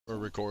We're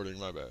recording.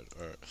 My bad.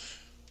 All right.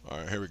 All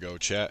right. Here we go.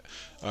 Chat.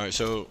 All right.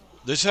 So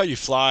this is how you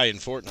fly in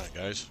Fortnite,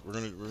 guys.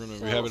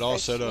 We have it all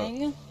set up.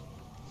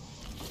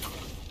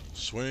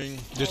 Swing.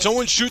 Did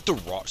someone shoot the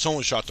rock?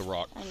 Someone shot the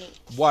rock.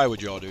 Why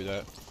would y'all do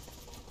that?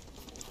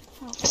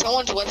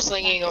 Someone's web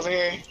slinging over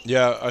here.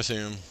 Yeah, I see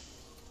him.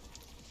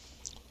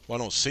 Well,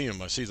 I don't see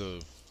him. I see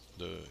the.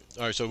 All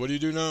right. So what do you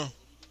do now?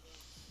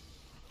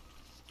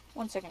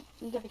 1 second.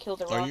 We gotta kill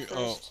the rock first.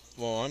 Oh,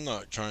 well, I'm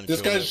not trying to.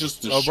 This kill guy's it.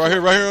 just. Oh, right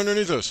here,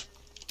 underneath us.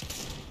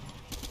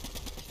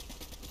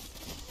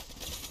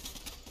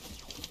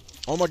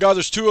 Oh my God,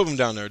 there's two of them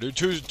down there, dude.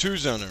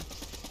 Two's down there.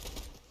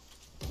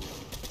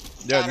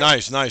 Yeah,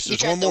 nice.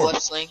 There's one more.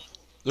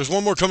 There's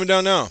one more coming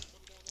down now.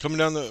 Coming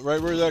down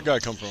right where that guy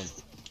come from.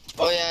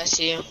 Oh yeah, I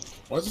see you.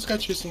 Why is this guy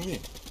chasing me?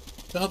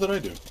 What the hell did I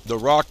do? The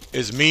Rock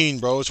is mean,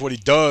 bro. It's what he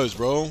does,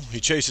 bro. He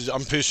chases.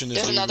 I'm fishing this.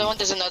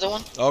 There's another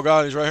one. Oh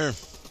God, he's right here.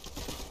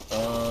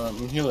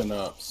 I'm healing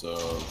up, so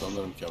don't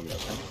let him kill me.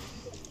 Okay.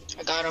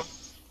 I got him.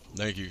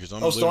 Thank you, because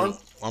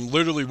I'm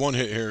literally one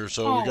hit here,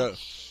 so we got.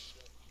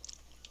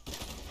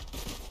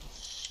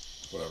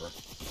 Whatever.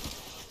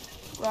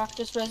 Rock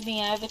just res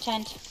me. I have a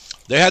tent.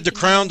 They had the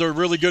crown. They're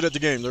really good at the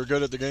game. They're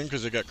good at the game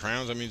because they got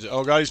crowns. That means.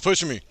 Oh God, he's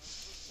pushing me.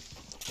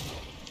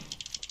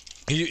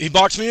 He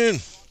boxed me in.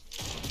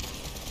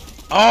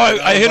 Oh,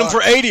 I hit him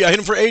for 80. I hit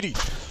him for 80.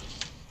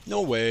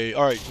 No way.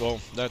 All right.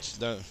 Well, that's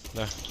not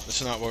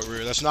what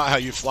we're. That's not how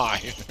you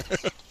fly.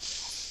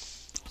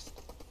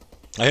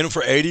 I hit him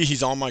for 80.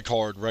 He's on my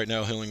card right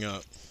now, healing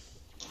up.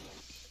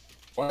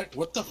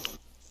 What the?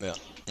 Yeah,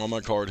 on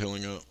my card,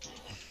 healing up.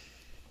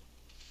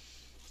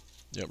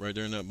 Yep, right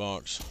there in that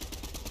box.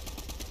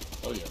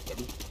 Oh yeah,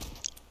 baby.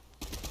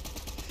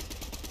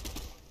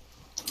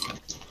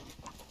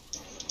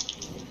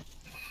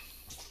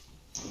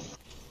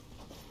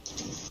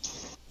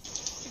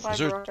 Bye,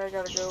 Brock, I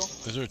gotta go.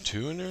 Is there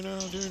two in there now,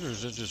 dude, or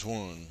is it just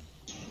one?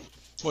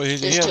 Well,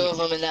 there's two of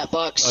them in that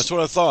box. That's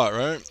what I thought,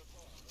 right?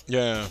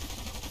 Yeah.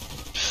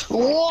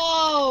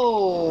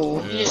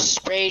 Whoa! Yeah. He just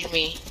sprayed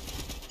me.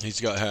 He's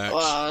got hacks.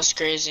 Wow, that's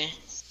crazy.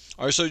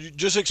 All right, so you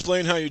just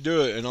explain how you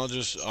do it, and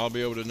I'll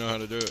be able to know how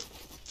to do it.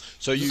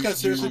 So you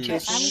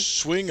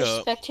swing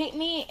up. Spectate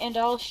me, and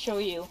I'll show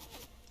you.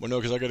 Well, no,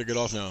 because I gotta get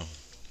off now.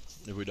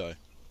 If we die.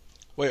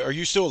 Wait, are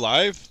you still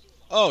alive?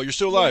 Oh, you're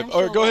still alive. Yeah,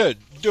 All right, go ahead.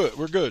 Do it.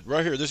 We're good.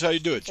 Right here. This is how you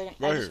do it.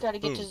 Right here. Gotta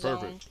get Boom. to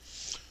Perfect.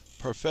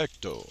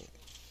 Perfecto.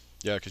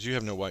 Yeah, because you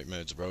have no white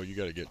meds, bro. You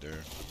gotta get there.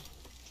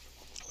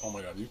 Oh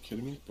my God, are you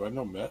kidding me? Do I have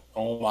no met?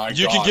 Oh my God.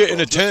 You can get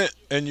in a tent,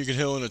 and you can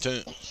heal in a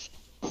tent.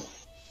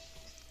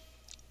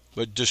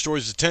 But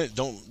destroys the tent.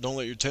 Don't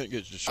let your tent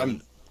get destroyed.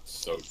 I'm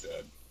so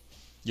dead.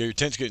 Yeah, your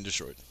tent's getting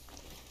destroyed.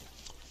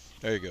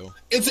 There you go.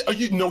 Are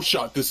you no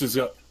shot? This is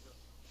a.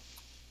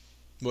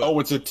 What? Oh,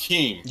 it's a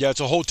team. Yeah, it's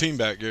a whole team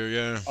back there.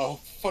 Yeah.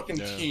 Oh, fucking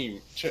team.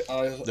 They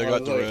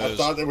got the res. I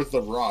thought it was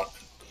the Rock.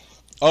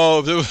 Oh,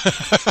 I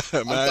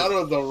thought it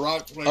was the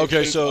Rock.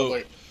 Okay,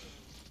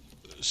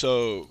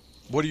 so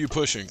what are you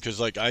pushing? Because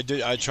like I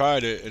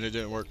tried it and it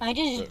didn't work. I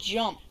just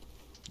jump.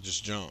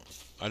 Just jump.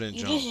 I didn't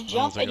jump. You just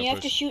jump, and you have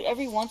to shoot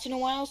every once in a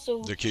while,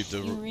 so to keep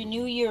you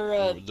renew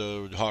your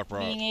the hop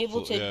rock. Being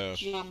able to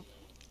jump.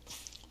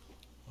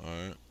 All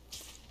right.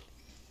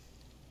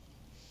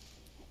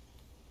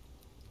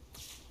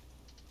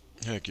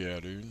 Heck yeah,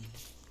 dude.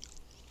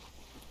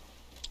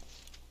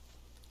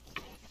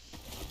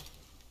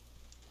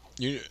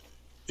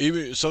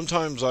 Even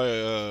sometimes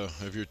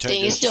if your tank.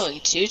 He's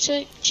doing 2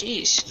 tick.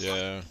 Jeez.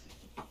 Yeah.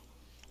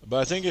 But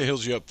I think it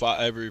heals you up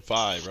every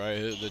 5,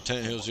 right? The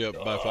tent heals you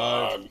up by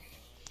 5.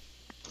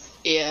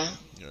 Yeah.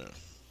 Yeah.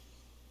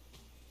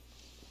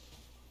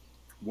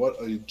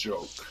 What a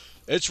joke.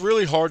 It's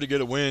really hard to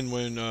get a win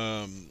when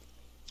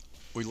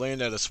we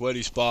land at a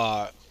sweaty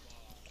spot.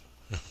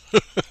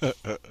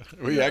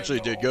 We actually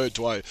did good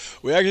twice.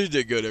 We actually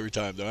did good every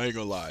time, though. I ain't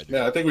gonna lie. Dude.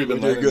 Yeah, I think we've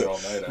been doing good all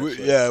night.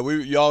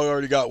 Actually. Y'all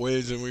already got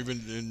wins, and we've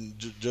been in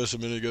just a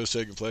minute ago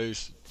second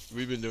place.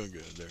 We've been doing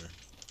good there.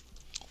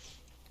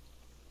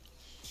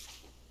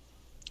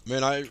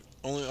 Man, I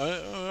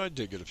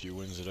did get a few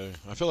wins today.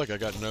 I feel like I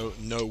got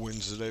no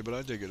wins today, but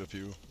I did get a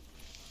few.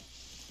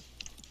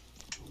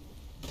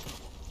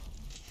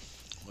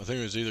 I think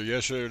it was either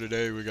yesterday or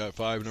today. We got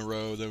 5 in a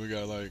row. Then we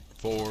got like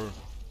 4.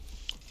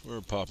 We're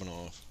popping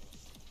off.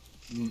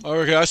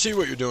 Okay, I see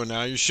what you're doing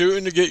now. You're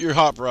shooting to get your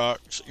hop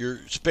rocks. You're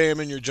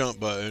spamming your jump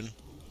button.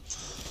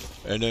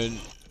 And then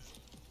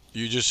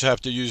you just have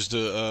to use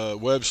the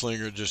web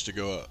slinger just to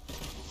go up.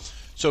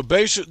 So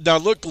basically, now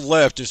look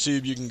left to see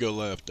if you can go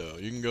left though.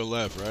 You can go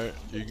left, right?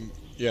 You can,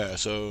 yeah.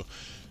 So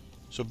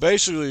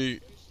basically,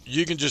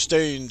 you can just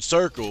stay in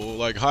circle,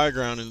 like high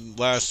ground in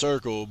last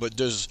circle. But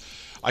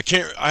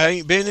I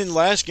ain't been in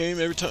last game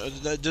every time.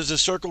 Does the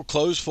circle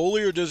close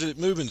fully or does it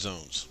move in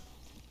zones?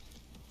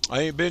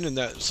 I ain't been in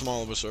that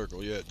small of a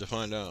circle yet to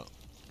find out.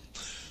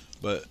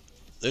 But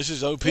this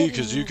is OP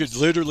because you could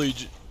literally,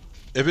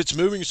 if it's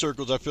moving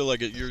circles, I feel like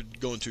you're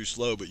going too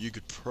slow. But you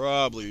could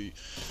probably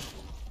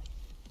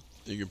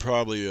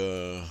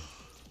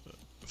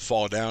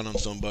fall down on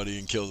somebody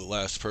and kill the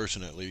last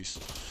person at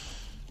least.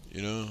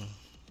 You know.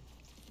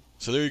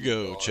 So there you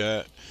go,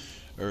 chat.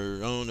 Or I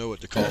don't know what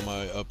to call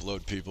my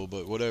upload people,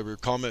 but whatever.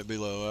 Comment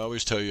below. I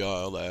always tell you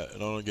all that, and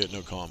I don't get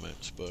no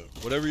comments. But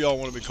whatever y'all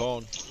want to be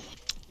called,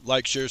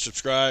 like, share,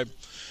 subscribe,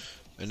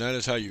 and that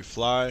is how you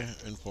fly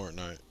in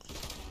Fortnite.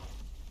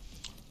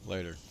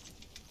 Later.